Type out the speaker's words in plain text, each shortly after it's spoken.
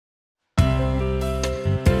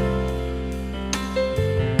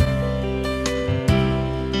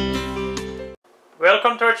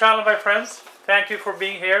Welcome to our channel, my friends. Thank you for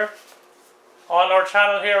being here. On our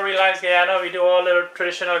channel here, Reliance Guyana, we do all the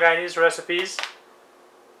traditional Guyanese recipes.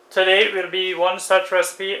 Today will be one such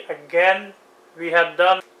recipe. Again, we had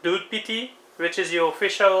done Dalpithhi, which is the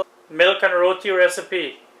official milk and roti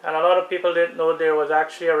recipe. And a lot of people didn't know there was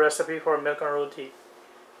actually a recipe for milk and roti.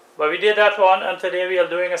 But we did that one, and today we are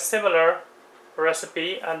doing a similar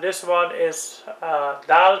recipe, and this one is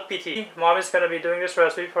Dalpithhi. Mom is going to be doing this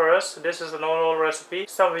recipe for us. This is an old recipe.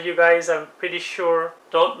 Some of you guys, I'm pretty sure,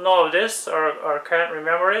 don't know of this or can't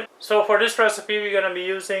remember it. So for this recipe, we're going to be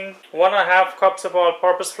using 1.5 cups of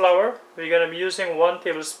all-purpose flour. We're going to be using 1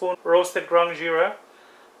 tablespoon roasted ground jeera,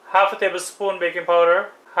 half a tablespoon baking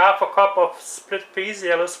powder, half a cup of split peas,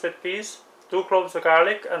 yellow split peas, 2 cloves of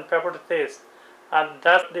garlic, and pepper to taste. And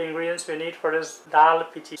that's the ingredients we need for this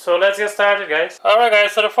Dalpithhi. So let's get started, guys. Alright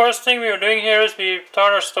guys, so the first thing we are doing here is we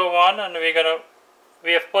turn our stove on, and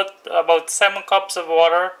we have put about 7 cups of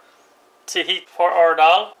water to heat for our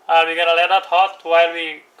dal. And we're gonna let that hot while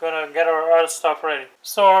we gonna get our other stuff ready.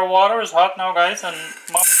 So our water is hot now, guys, and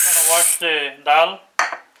Mom is gonna wash the dal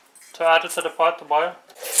to add it to the pot to boil.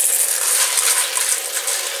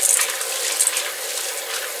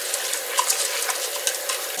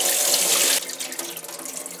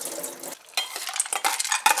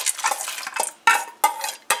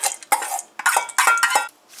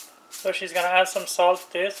 So she's gonna add some salt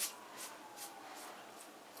to this.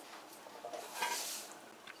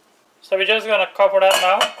 So we're just gonna cover that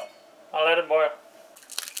now and let it boil.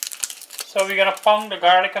 So we're gonna pound the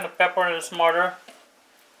garlic and the pepper in this mortar.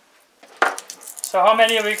 So how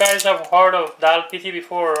many of you guys have heard of Dalpithhi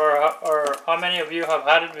before, or how many of you have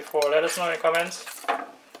had it before? Let us know in the comments.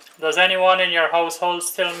 Does anyone in your household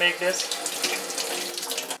still make this?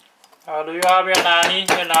 Do you have your nanny?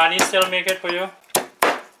 Your nanny still make it for you?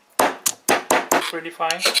 Pretty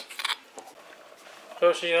fine.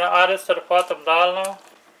 So she's gonna add it to the pot of dal now.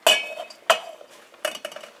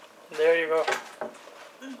 There you go.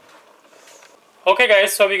 Okay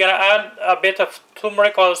guys, so we're gonna add a bit of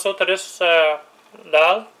turmeric also to this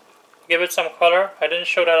dal. Give it some color. I didn't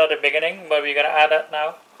show that at the beginning, but we're gonna add that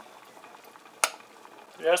now.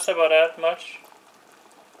 Just about that much.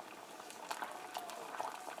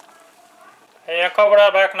 And you cover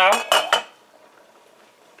that back now.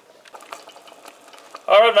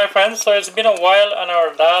 Alright my friends, so it's been a while and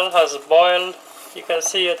our dal has boiled. You can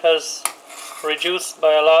see it has reduced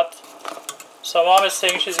by a lot. So Mom is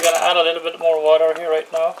saying she's going to add a little bit more water here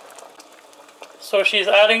right now. So she's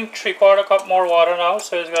adding 3/4 cup more water now,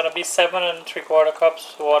 so it's going to be 7 3/4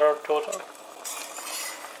 cups water total.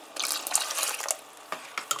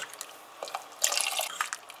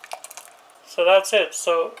 So that's it.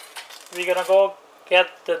 So we're going to go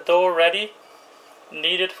get the dough ready,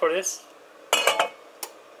 needed for this.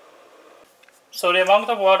 So the amount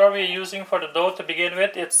of water we're using for the dough to begin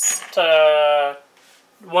with, it's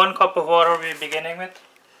 1 cup of water we're beginning with.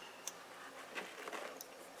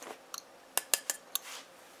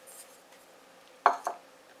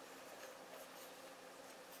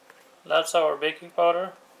 That's our baking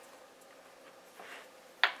powder.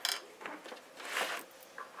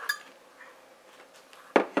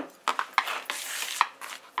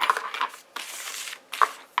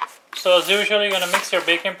 So as usual, you're going to mix your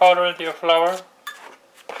baking powder into your flour,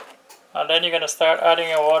 and then you're going to start adding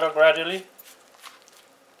your water gradually.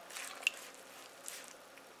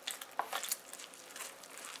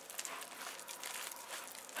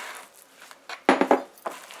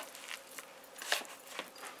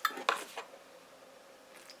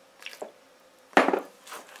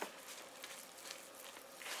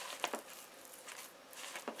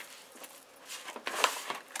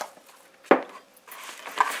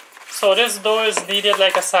 So this dough is kneaded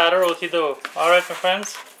like a sada roti dough. Alright my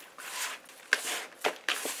friends.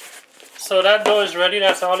 So that dough is ready.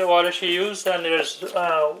 That's all the water she used, and there's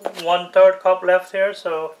 1/3 cup left here.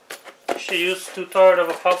 So she used 2/3 of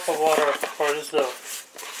a cup of water for this dough.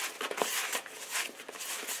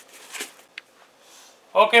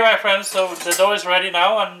 Okay my friends, so the dough is ready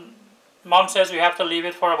now, and Mom says we have to leave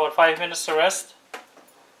it for about 5 minutes to rest,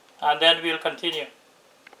 and then we'll continue.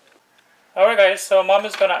 Alright guys, so Mom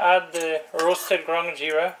is going to add the roasted ground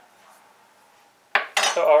jeera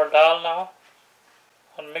to our dal now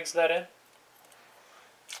and mix that in.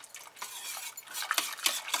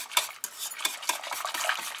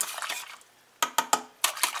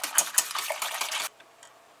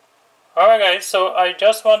 Alright guys, so I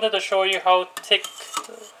just wanted to show you how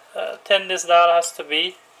thin this dal has to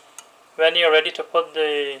be when you're ready to put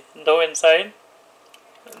the dough inside.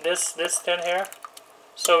 This thin here.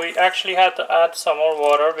 So we actually had to add some more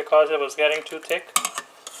water because it was getting too thick.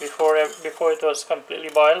 before it was completely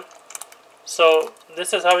boiled. So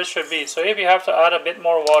this is how it should be. So if you have to add a bit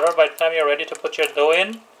more water by the time you're ready to put your dough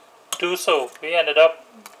in, do so. We ended up,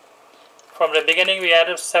 from the beginning we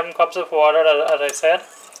added 7 cups of water as I said.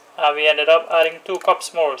 We ended up adding 2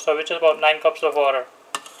 cups more, so which is about 9 cups of water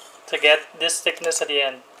to get this thickness at the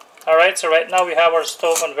end. Alright, so right now we have our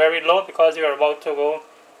stove on very low because we are about to go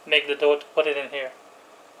make the dough to put it in here.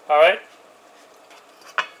 Alright.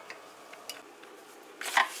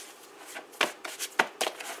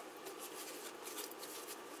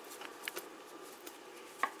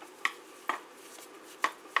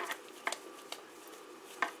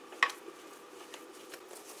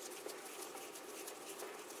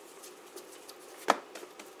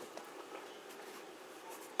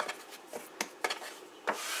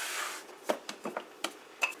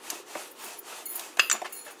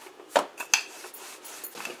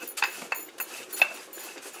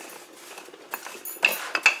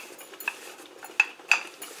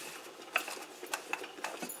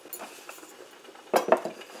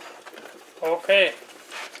 Okay,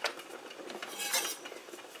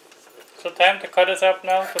 so time to cut this up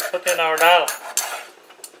now to put in our dal.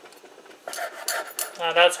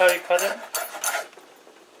 And that's how you cut it.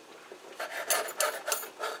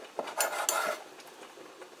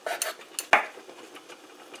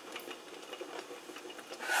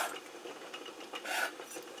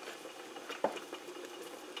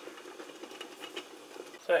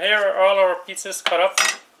 So here are all our pieces cut up.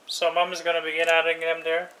 So Mom is going to begin adding them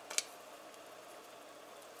there.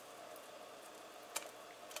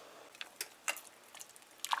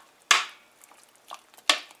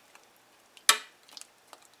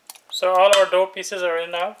 So all our dough pieces are in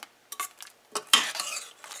now.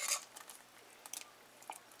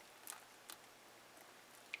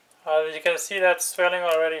 As you can see, that's swelling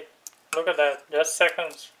already. Look at that, just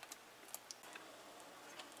seconds.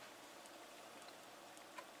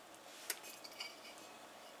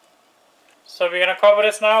 So we're going to cover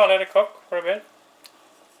this now and let it cook for a bit.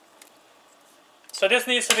 So this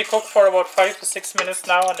needs to be cooked for about 5 to 6 minutes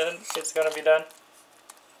now, and then it's going to be done.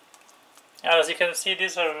 And as you can see,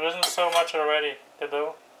 these have risen so much already, the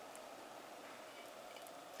dough.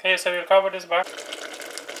 Okay, so we'll cover this back.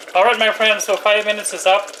 Alright my friends, so 5 minutes is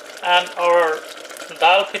up and our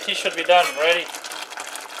Dalpithhi should be done, ready.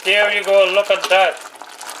 There you go, look at that.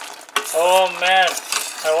 Oh man,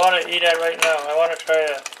 I want to eat that right now. I want to try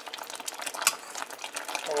that.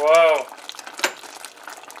 Wow.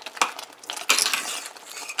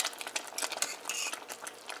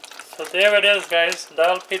 So there it is guys,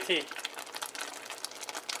 Dalpithhi.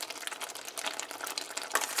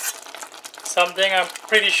 Something I'm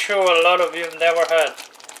pretty sure a lot of you have never had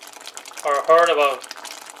or heard about.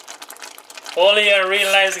 Only in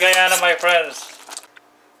real nice Guyana, my friends.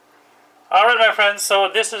 Alright my friends, so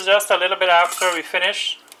this is just a little bit after we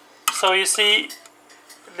finish. So you see,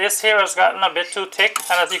 this here has gotten a bit too thick,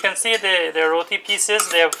 and as you can see the roti pieces,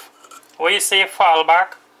 they have what you say fall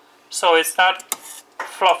back. So it's not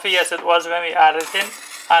fluffy as it was when we added it in,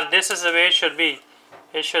 and this is the way it should be.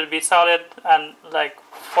 It should be solid and like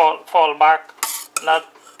fall back,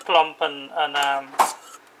 not plump and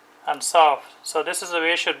soft. So this is the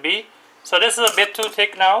way it should be. So this is a bit too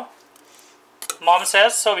thick now, Mom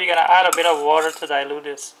says, so we're gonna add a bit of water to dilute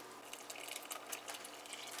this.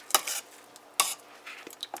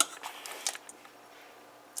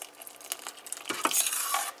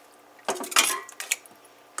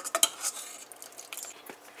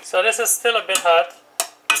 So this is still a bit hot,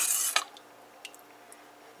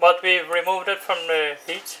 but we've removed it from the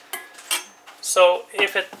heat. So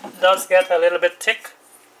if it does get a little bit thick,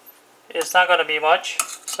 it's not going to be much.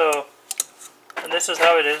 So and this is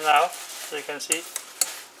how it is now, as you can see.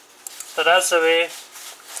 So that's the way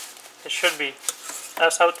it should be.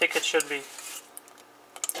 That's how thick it should be.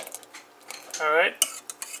 Alright.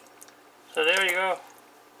 So there you go.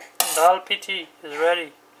 Dalpithhi is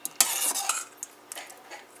ready.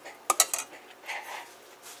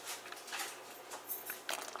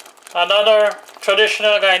 Another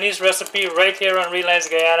traditional Guyanese recipe right here on Real Nice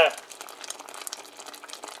Guyana.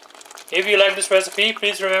 If you like this recipe,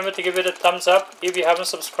 please remember to give it a thumbs up. If you haven't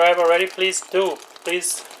subscribed already, please do.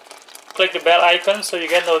 Please click the bell icon so you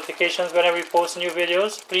get notifications whenever we post new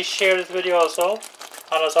videos. Please share this video also.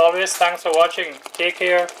 And as always, thanks for watching. Take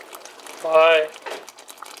care. Bye.